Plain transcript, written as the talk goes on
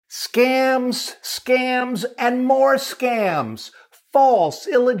Scams, scams, and more scams. False,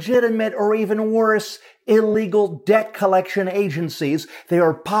 illegitimate, or even worse, illegal debt collection agencies. They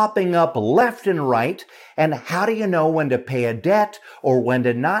are popping up left and right. And how do you know when to pay a debt or when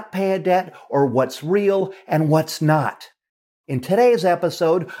to not pay a debt or what's real and what's not? In today's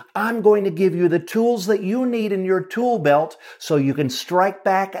episode, I'm going to give you the tools that you need in your tool belt so you can strike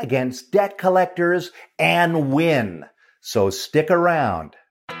back against debt collectors and win. So stick around.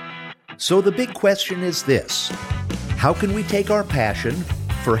 So the big question is this: how can we take our passion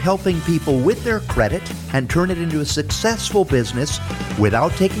for helping people with their credit and turn it into a successful business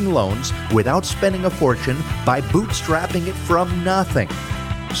without taking loans, without spending a fortune, by bootstrapping it from nothing,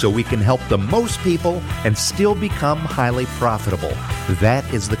 so we can help the most people and still become highly profitable? That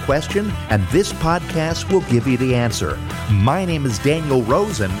is the question, and this podcast will give you the answer. My name is Daniel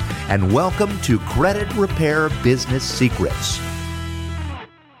Rosen, and welcome to Credit Repair Business Secrets.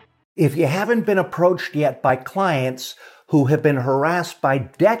 If you haven't been approached yet by clients who have been harassed by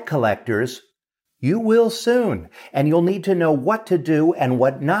debt collectors, you will soon, and you'll need to know what to do and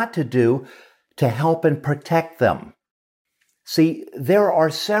what not to do to help and protect them. See, there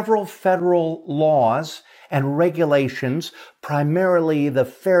are several federal laws and regulations, primarily the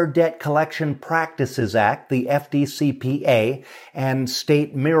Fair Debt Collection Practices Act, the FDCPA, and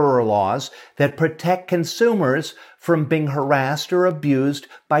state mirror laws that protect consumers from being harassed or abused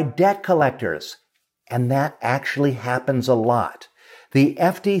by debt collectors. And that actually happens a lot. The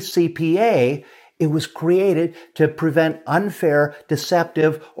FDCPA, it was created to prevent unfair,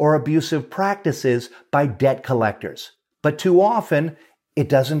 deceptive, or abusive practices by debt collectors. But too often, it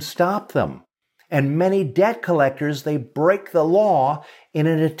doesn't stop them. And many debt collectors, they break the law in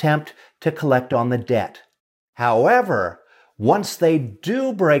an attempt to collect on the debt. However, once they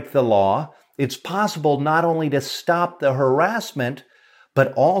do break the law, it's possible not only to stop the harassment,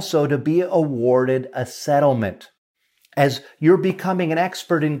 but also to be awarded a settlement. As you're becoming an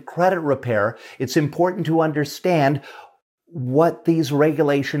expert in credit repair, it's important to understand what these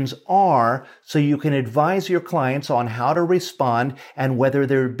regulations are so you can advise your clients on how to respond and whether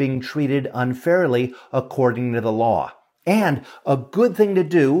they're being treated unfairly according to the law. And a good thing to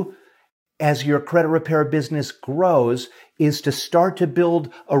do as your credit repair business grows is to start to build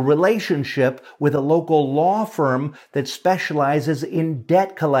a relationship with a local law firm that specializes in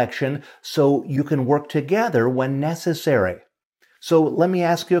debt collection so you can work together when necessary. So let me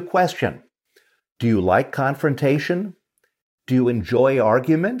ask you a question. Do you like confrontation? Do you enjoy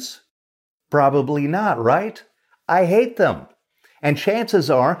arguments? Probably not, right? I hate them. And chances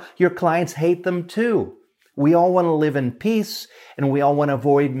are your clients hate them too. We all want to live in peace and we all want to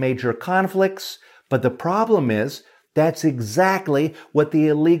avoid major conflicts. But the problem is that's exactly what the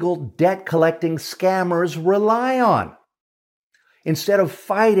illegal debt collecting scammers rely on. Instead of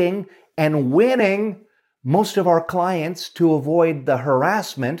fighting and winning, most of our clients, to avoid the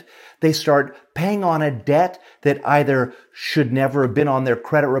harassment, they start paying on a debt that either should never have been on their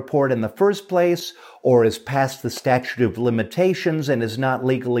credit report in the first place, or is past the statute of limitations and is not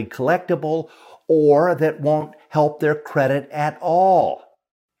legally collectible, or that won't help their credit at all.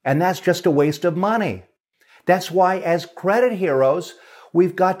 And that's just a waste of money. That's why, as credit heroes,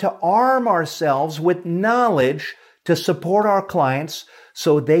 we've got to arm ourselves with knowledge to support our clients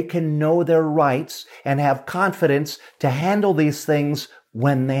so they can know their rights and have confidence to handle these things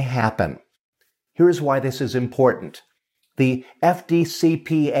when they happen. Here's why this is important. The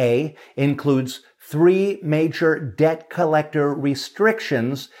FDCPA includes 3 major debt collector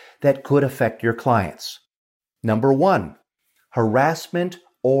restrictions that could affect your clients. Number 1, harassment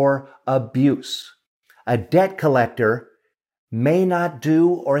or abuse. A debt collector may not do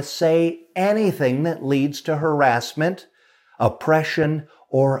or say anything that leads to harassment, oppression,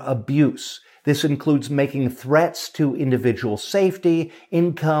 or abuse. This includes making threats to individual safety,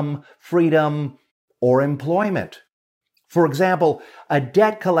 income, freedom, or employment. For example, a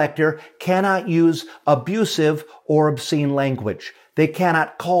debt collector cannot use abusive or obscene language. They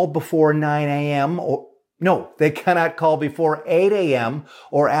cannot call before 9 a.m. They cannot call before 8 a.m.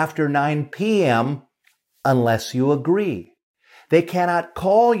 or after 9 p.m. unless you agree. They cannot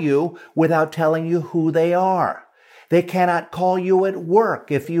call you without telling you who they are. They cannot call you at work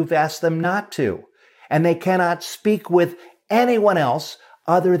if you've asked them not to. And they cannot speak with anyone else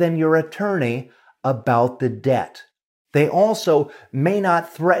other than your attorney about the debt. They also may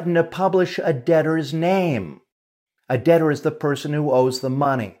not threaten to publish a debtor's name. A debtor is the person who owes the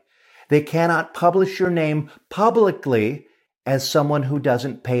money. They cannot publish your name publicly as someone who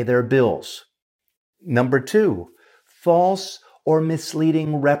doesn't pay their bills. Number 2, false or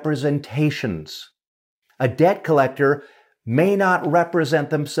misleading representations. A debt collector may not represent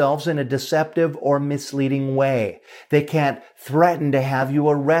themselves in a deceptive or misleading way. They can't threaten to have you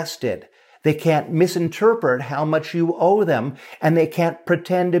arrested. They can't misinterpret how much you owe them, and they can't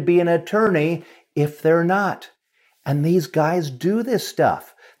pretend to be an attorney if they're not. And these guys do this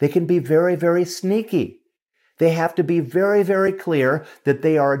stuff. They can be very, very sneaky. They have to be very, very clear that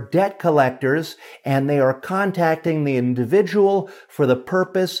they are debt collectors and they are contacting the individual for the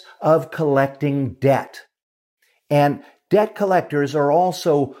purpose of collecting debt. And debt collectors are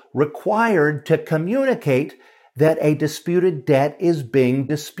also required to communicate that a disputed debt is being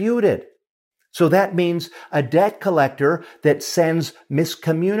disputed. So that means a debt collector that sends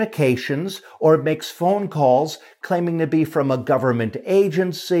miscommunications or makes phone calls claiming to be from a government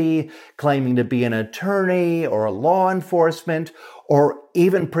agency, claiming to be an attorney or law enforcement, or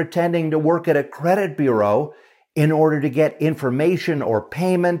even pretending to work at a credit bureau in order to get information or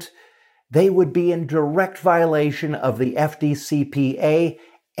payment, they would be in direct violation of the FDCPA,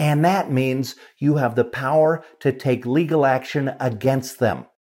 and that means you have the power to take legal action against them.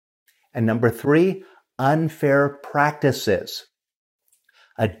 And number 3, unfair practices.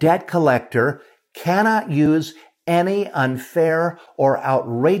 A debt collector cannot use any unfair or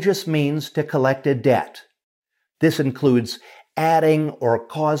outrageous means to collect a debt. This includes adding or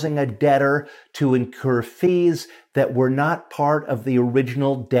causing a debtor to incur fees that were not part of the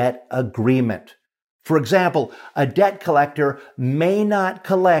original debt agreement. For example, a debt collector may not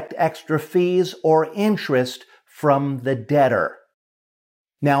collect extra fees or interest from the debtor.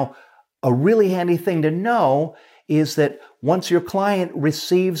 Now, a really handy thing to know is that once your client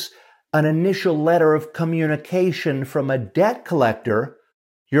receives an initial letter of communication from a debt collector,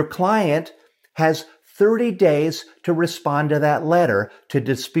 your client has 30 days to respond to that letter to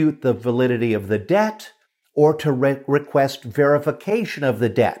dispute the validity of the debt or to request verification of the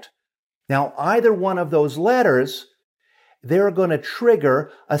debt. Now, either one of those letters, they're going to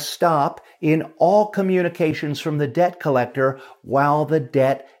trigger a stop in all communications from the debt collector while the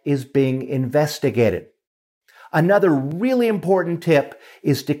debt is being investigated. Another really important tip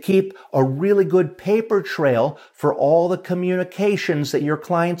is to keep a really good paper trail for all the communications that your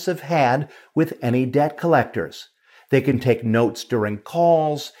clients have had with any debt collectors. They can take notes during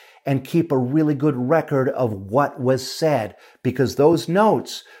calls and keep a really good record of what was said, because those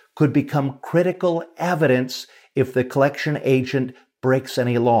notes could become critical evidence if the collection agent breaks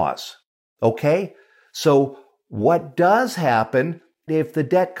any laws. Okay? So what does happen if the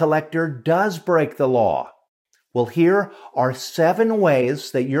debt collector does break the law? Well, here are 7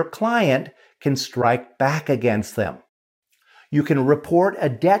 ways that your client can strike back against them. You can report a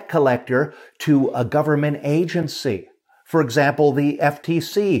debt collector to a government agency. For example, the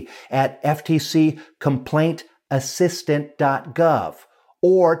FTC at ftccomplaintassistant.gov.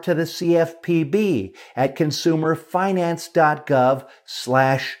 or to the CFPB at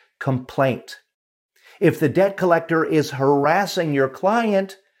consumerfinance.gov/complaint. If the debt collector is harassing your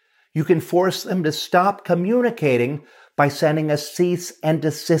client, you can force them to stop communicating by sending a cease and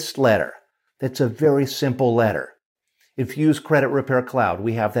desist letter. That's a very simple letter. If you use Credit Repair Cloud,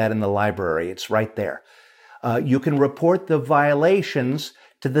 we have that in the library. It's right there. You can report the violations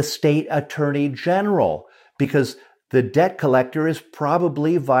to the state attorney general because the debt collector is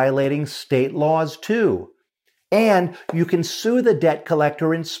probably violating state laws too. And you can sue the debt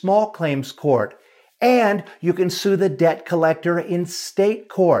collector in small claims court. And you can sue the debt collector in state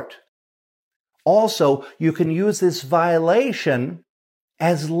court. Also, you can use this violation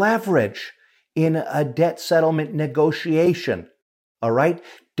as leverage in a debt settlement negotiation. All right?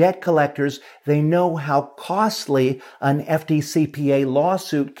 Debt collectors, they know how costly an FDCPA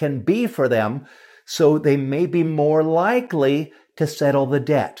lawsuit can be for them, so they may be more likely to settle the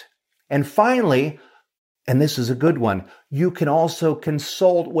debt. And finally, and this is a good one, you can also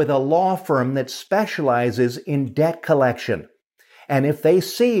consult with a law firm that specializes in debt collection. And if they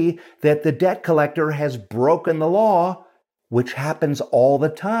see that the debt collector has broken the law, which happens all the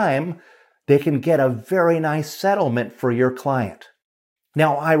time, they can get a very nice settlement for your client.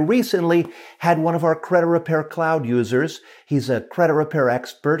 Now, I recently had one of our Credit Repair Cloud users. He's a credit repair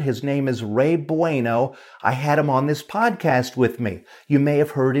expert. His name is Ray Bueno. I had him on this podcast with me. You may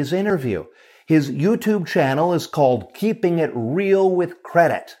have heard his interview. His YouTube channel is called Keeping It Real with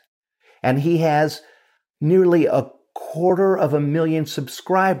Credit. And he has nearly 250,000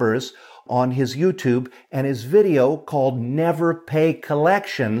 subscribers on his YouTube. And his video called Never Pay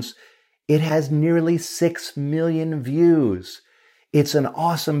Collections, it has nearly 6 million views. It's an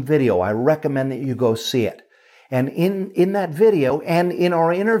awesome video. I recommend that you go see it. And in that video and in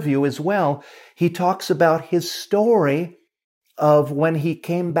our interview as well, he talks about his story of when he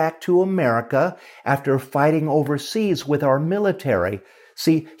came back to America after fighting overseas with our military.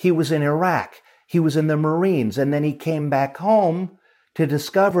 See, he was in Iraq, he was in the Marines, and then he came back home to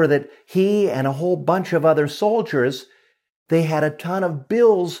discover that he and a whole bunch of other soldiers, they had a ton of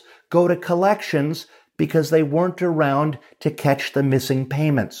bills go to collections because they weren't around to catch the missing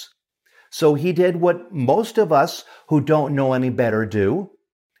payments. So he did what most of us who don't know any better do.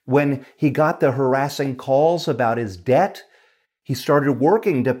 When he got the harassing calls about his debt, he started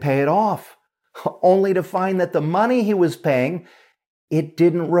working to pay it off, only to find that the money he was paying, it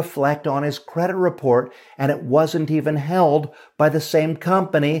didn't reflect on his credit report, and it wasn't even held by the same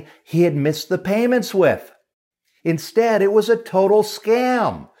company he had missed the payments with. Instead, it was a total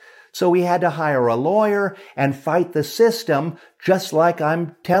scam. So he had to hire a lawyer and fight the system, just like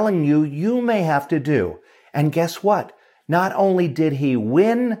I'm telling you, you may have to do. And guess what? Not only did he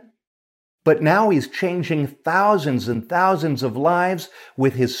win, but now he's changing thousands and thousands of lives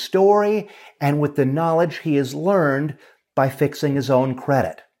with his story and with the knowledge he has learned by fixing his own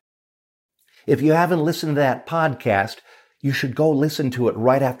credit. If you haven't listened to that podcast, you should go listen to it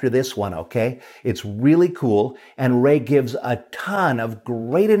right after this one, okay? It's really cool, and Ray gives a ton of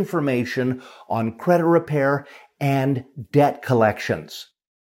great information on credit repair and debt collections.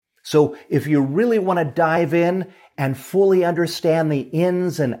 So if you really want to dive in and fully understand the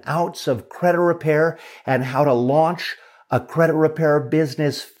ins and outs of credit repair and how to launch a credit repair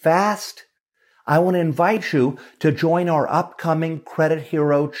business fast, I want to invite you to join our upcoming Credit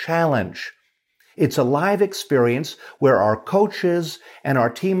Hero Challenge. It's a live experience where our coaches and our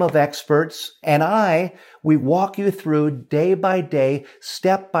team of experts and we walk you through day by day,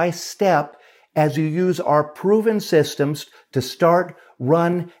 step by step, as you use our proven systems to start,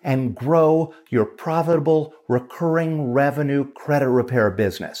 run, and grow your profitable, recurring revenue credit repair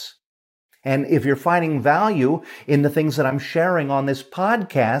business. And if you're finding value in the things that I'm sharing on this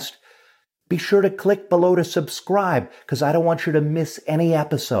podcast, be sure to click below to subscribe, because I don't want you to miss any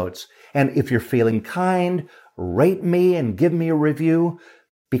episodes. And if you're feeling kind, rate me and give me a review,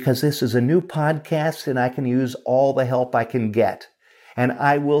 because this is a new podcast and I can use all the help I can get. And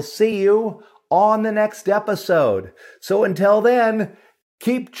I will see you on the next episode. So until then,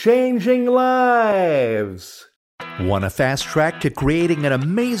 keep changing lives. Want a fast track to creating an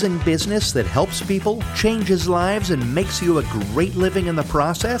amazing business that helps people, changes lives, and makes you a great living in the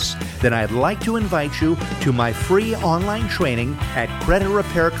process? Then I'd like to invite you to my free online training at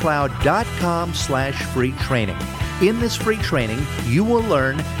creditrepaircloud.com/free training. In this free training, you will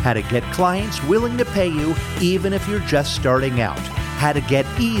learn how to get clients willing to pay you even if you're just starting out, how to get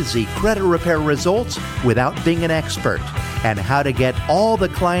easy credit repair results without being an expert, and how to get all the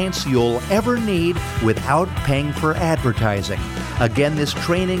clients you'll ever need without paying for advertising. Again, this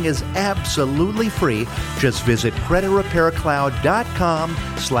training is absolutely free. Just visit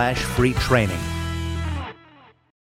creditrepaircloud.com/free training.